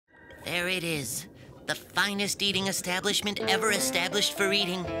There it is. The finest eating establishment ever established for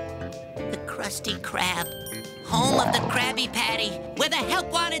eating. The Krusty Krab. Home of the Krabby Patty, with a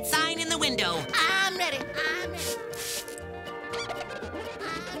help wanted sign in the window. I'm ready. I'm ready.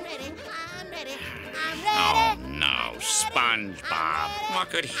 I'm ready. I'm ready. I'm ready. Oh, no. SpongeBob. What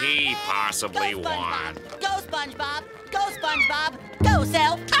could he possibly want? Go, SpongeBob. Go, SpongeBob. Go,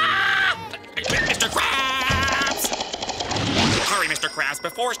 Self. Ah! Mr. Krabs! Hurry, Mr. Krabs,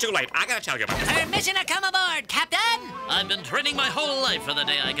 before it's too late. I gotta tell you about this. Permission to come aboard, Captain. I've been training my whole life for the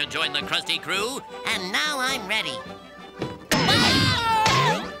day I could join the Krusty crew. And now I'm ready.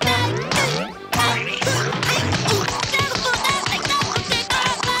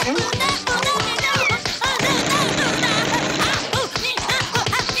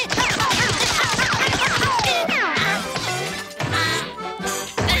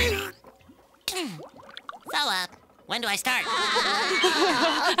 When do I start? Oh,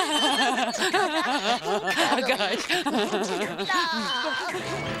 gosh.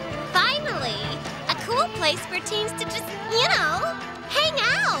 Finally! A cool place for teens to just, hang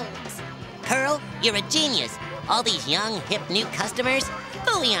out. Pearl, you're a genius. All these young, hip, new customers,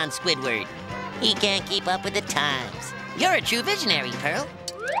 bully on Squidward. He can't keep up with the times. You're a true visionary, Pearl.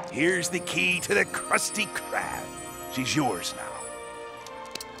 Here's the key to the Krusty Krab. She's yours now.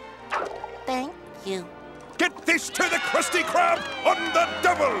 Thank you. Get this to the Krusty Krab on the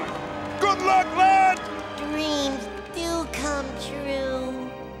double! Good luck, lad! Dreams do come true.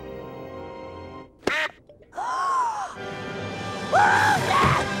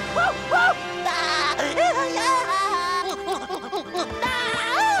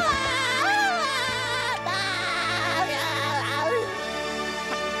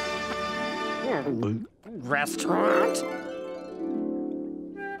 Restaurant?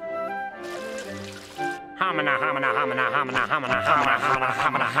 Hamina, hamina, hamina, hamina, hamina, hamina, hamina, hamina,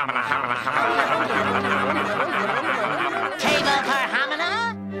 hamina, hamina, hamina. Table for Hamina?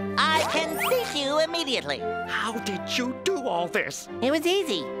 I can seat you immediately. How did you do all this? It was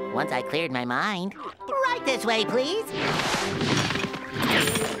easy, once I cleared my mind. Right this way, please.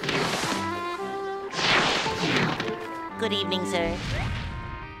 Good evening, sir.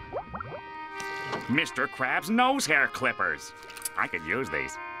 Mr. Krabs' nose hair clippers. I could use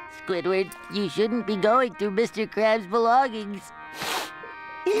these. Squidward, you shouldn't be going through Mr. Krabs' belongings.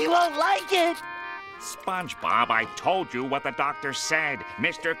 He won't like it. SpongeBob, I told you what the doctor said.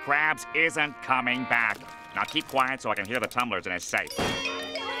 Mr. Krabs isn't coming back. Now keep quiet so I can hear the tumblers in his safe.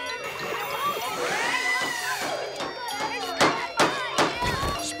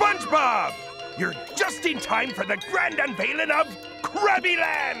 SpongeBob! You're just in time for the grand unveiling of Krabby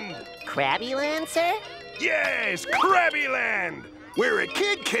Land! Krabby Land, sir? Yes, Krabby Land! Where a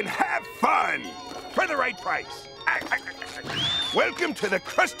kid can have fun for the right price. Welcome to the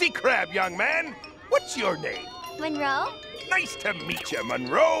Krusty Krab, young man. What's your name? Monroe? Nice to meet you,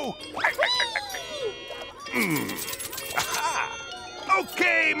 Monroe. Aha.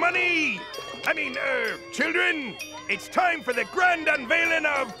 Okay, children, it's time for the grand unveiling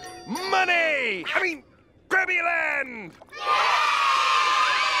of Krabby Land.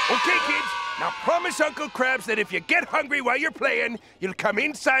 Okay, kids. Now promise Uncle Krabs that if you get hungry while you're playing, you'll come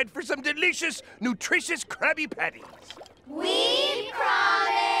inside for some delicious, nutritious Krabby Patties. We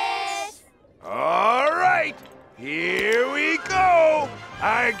promise! All right, here we go.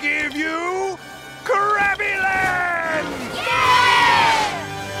 I give you Krabby Land! Yeah!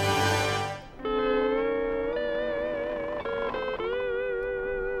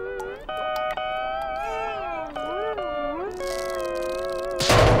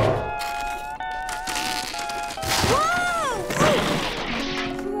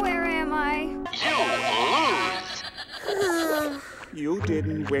 You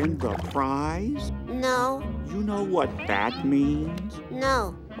didn't win the prize? No. You know what that means?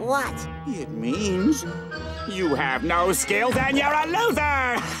 No. What? It means you have no skills and you're a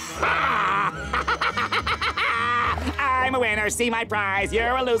loser! I'm a winner, see my prize.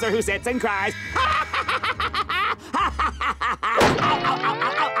 You're a loser who sits and cries.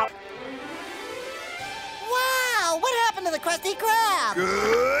 Wow! What happened to the Krusty Krab?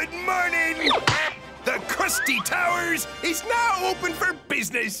 Good morning! The Krusty Towers is now open for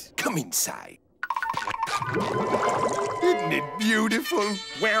business. Come inside. Isn't it beautiful?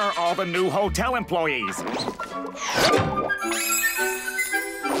 Where are all the new hotel employees?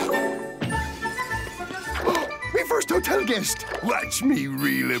 My first hotel guest. Watch me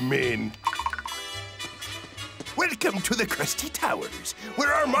reel him in. Well, Welcome to the Krusty Towers,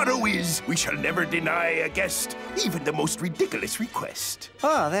 where our motto is, we shall never deny a guest, even the most ridiculous request.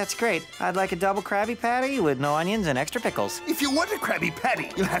 Oh, that's great. I'd like a double Krabby Patty with no onions and extra pickles. If you want a Krabby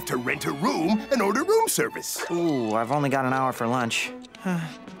Patty, you'll have to rent a room and order room service. Ooh, I've only got an hour for lunch.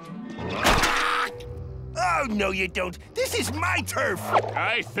 Oh, no, you don't. This is my turf.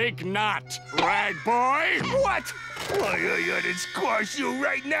 I think not, rag boy. What? Why, I ought to squash you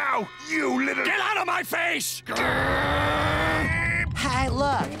right now, you little... Get out of my face! Hey,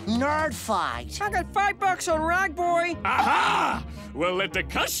 look, nerd fight. I got $5 on Rag Boy. Aha! We'll let the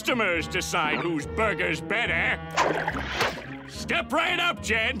customers decide whose burger's better. Step right up,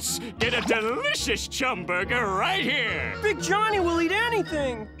 gents. Get a delicious chum burger right here. Big Johnny will eat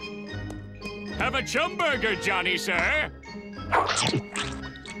anything. Have a chum burger, Johnny, sir.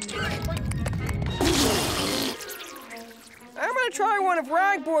 I'm gonna try one of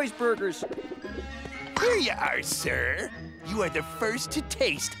Rag Boy's burgers. Here you are, sir. You are the first to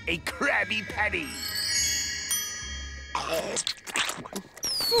taste a Krabby Patty.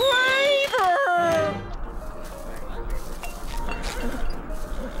 Flavor!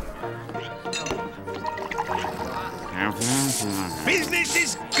 Business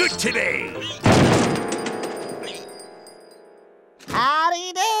is good today.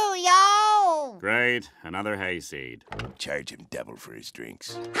 Howdy do, y'all. Great, another hayseed. Charge him double for his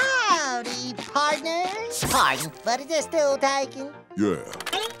drinks. Howdy, partners. Pardon, but is this still taking? Yeah,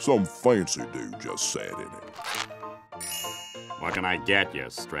 some fancy dude just sat in it. What can I get you,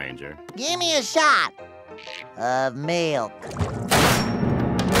 stranger? Give me a shot of milk.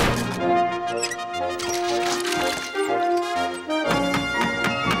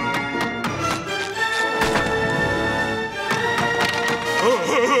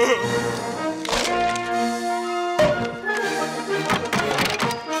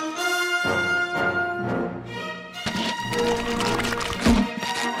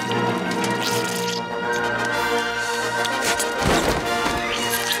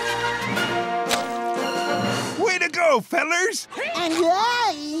 Way to go, fellers! And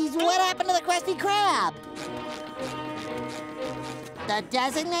guys, what happened to the Krusty Krab? The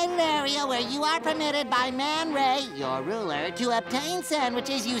designated area where you are permitted by Man Ray, your ruler, to obtain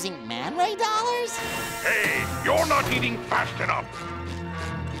sandwiches using Man Ray dollars? Hey, you're not eating fast enough.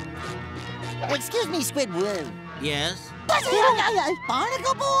 Excuse me, Squidward. Yes?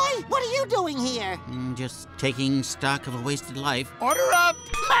 Barnacle Boy, what are you doing here? Just taking stock of a wasted life. Order up!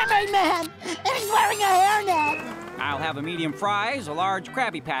 Mermaid Man! And he's wearing a hairnet! I'll have a medium fries, a large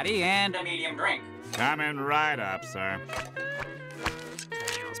Krabby Patty, and a medium drink. Coming right up, sir.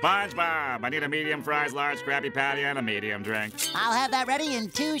 SpongeBob, I need a medium fries, large Krabby Patty, and a medium drink. I'll have that ready in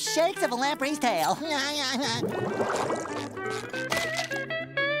 2 shakes of a lamprey's tail.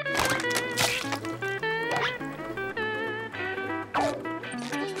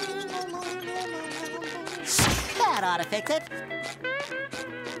 That ought to fix it.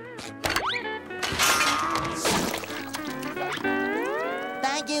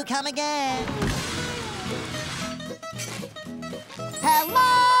 Thank you, come again.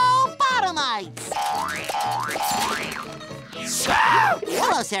 Hello, Bottomites!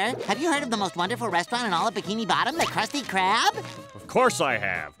 Hello, sir. Have you heard of the most wonderful restaurant in all of Bikini Bottom, the Krusty Krab? Of course I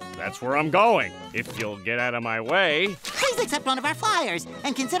have. That's where I'm going. If you'll get out of my way. Please accept one of our flyers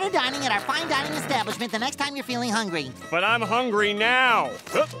and consider dining at our fine dining establishment the next time you're feeling hungry. But I'm hungry now.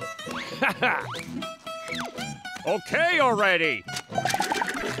 Okay already.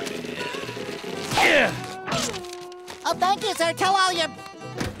 Yeah. Oh, thank you, sir. Tell all your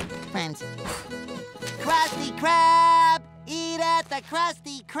friends. Krusty Krab! Eat at the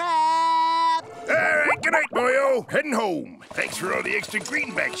Krusty Krab! All right, good night, boyo. Heading home. Thanks for all the extra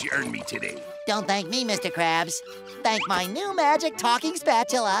greenbacks you earned me today. Don't thank me, Mr. Krabs. Thank my new magic talking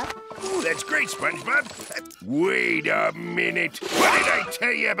spatula. Ooh, that's great, SpongeBob. Wait a minute. What did I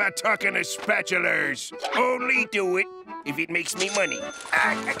tell you about talking to spatulas? Only do it if it makes me money.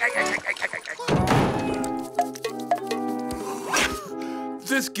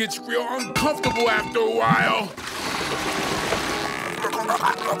 This gets real uncomfortable after a while.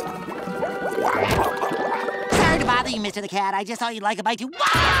 Sorry to bother you, Mr. the Cat. I just thought you'd like a bite too.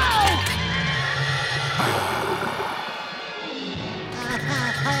 Wow!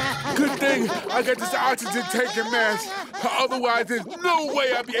 Good thing I got this oxygen tank mask. Otherwise, there's no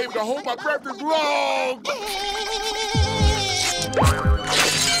way I'd be able to hold my breath as long.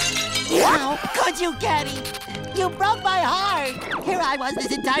 How could you, Caddy? You broke my heart. Here I was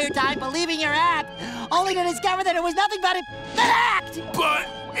this entire time believing your act, only to discover that it was nothing but an act. But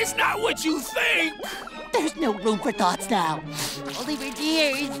it's not what you think. There's no room for thoughts now. Only for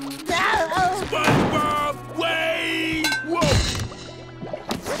tears. SpongeBob, wait!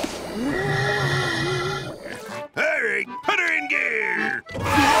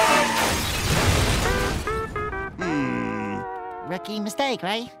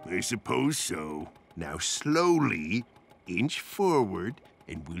 like, right? I suppose so. Now slowly inch forward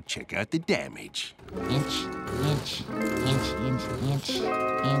and we'll check out the damage. Inch, inch, inch, inch, inch,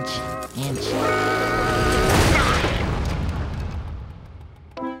 inch, inch.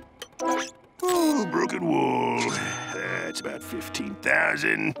 Oh, broken wall. That's about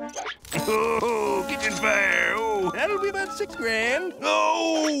 15,000. Oh, kitchen fire. Oh, That'll be about $6,000.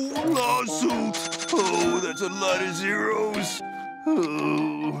 oh, lawsuit. Oh, that's a lot of zeros.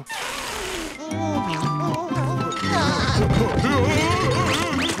 Oh.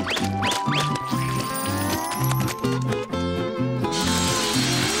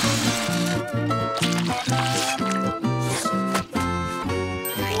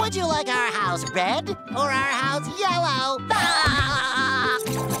 Would you like our house red or our house yellow? Ta-da!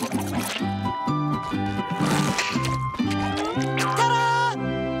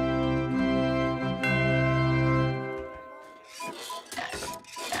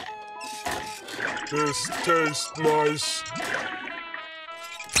 This tastes nice.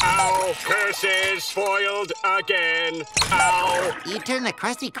 Ow! Curses foiled again. Ow! You turned the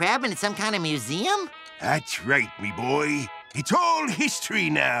Krusty Krab into some kind of museum? That's right, me boy. It's all history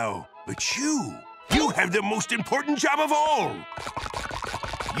now. But you have the most important job of all.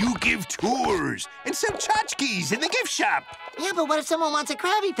 You give tours and sell tchotchkes in the gift shop. Yeah, but what if someone wants a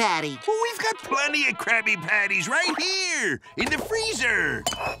Krabby Patty? Well, we've got plenty of Krabby Patties right here in the freezer.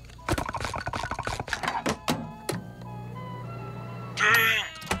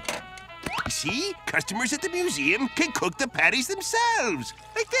 See, customers at the museum can cook the patties themselves,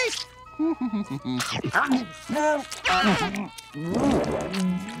 like this.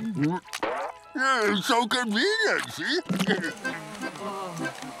 It's so convenient, see?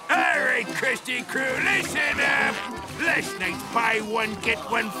 All right, Krusty Crew, listen up. Last night's buy one, get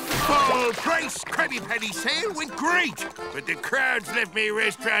one full price Krabby Patty sale went great, but the crowds left my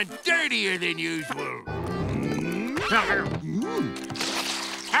restaurant dirtier than usual.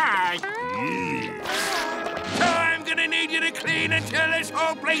 Hi. So I'm gonna need you to clean until this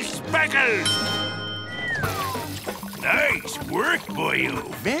whole place sparkles. Nice work, boyo.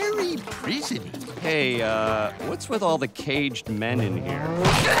 Very prisony. Hey, what's with all the caged men in here?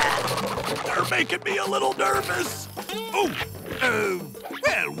 They're making me a little nervous. Oh,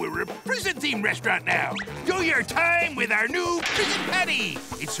 well, we're a prison-themed restaurant now. Do your time with our new prison patty.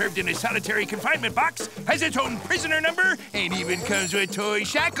 It's served in a solitary confinement box, has its own prisoner number, and even comes with toy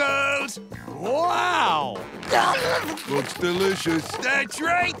shackles. Wow! Looks delicious. That's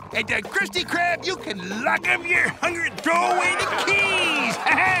right. At the Krusty Krab, you can lock up your hunger and throw away the keys.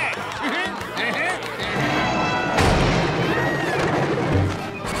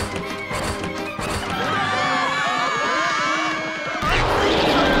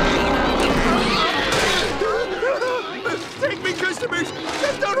 Take me, customers!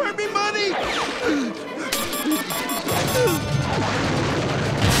 Just don't hurt me money!